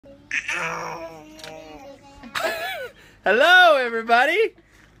Hello, everybody.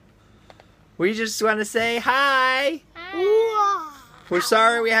 We just want to say hi. We're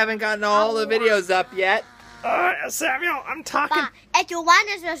sorry we haven't gotten all the videos up yet. Samuel, I'm talking. But if you want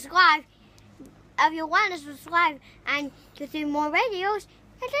to subscribe, and to see more videos,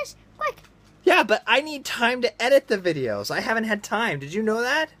 hit this quick. Yeah, but I need time to edit the videos. I haven't had time. Did you know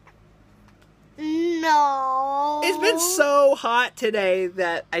that? No. It's been so hot today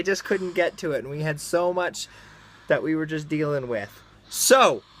that I just couldn't get to it, and we had so much that we were just dealing with.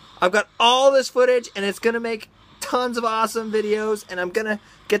 So, I've got all this footage, and it's going to make tons of awesome videos, and I'm going to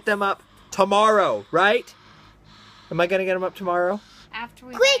get them up tomorrow, right? Am I going to get them up tomorrow? After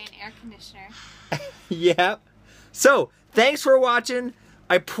we buy an air conditioner. Yeah. So, thanks for watching.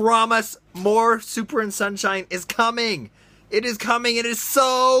 I promise more Super and Sunshine is coming. It is coming. It is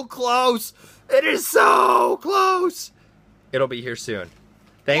so close. It is so close. It'll be here soon.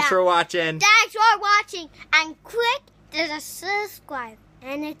 Thanks for watching. Thanks for watching. And click the subscribe.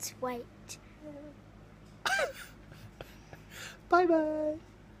 And it's white. Bye-bye.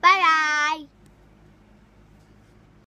 Bye-bye.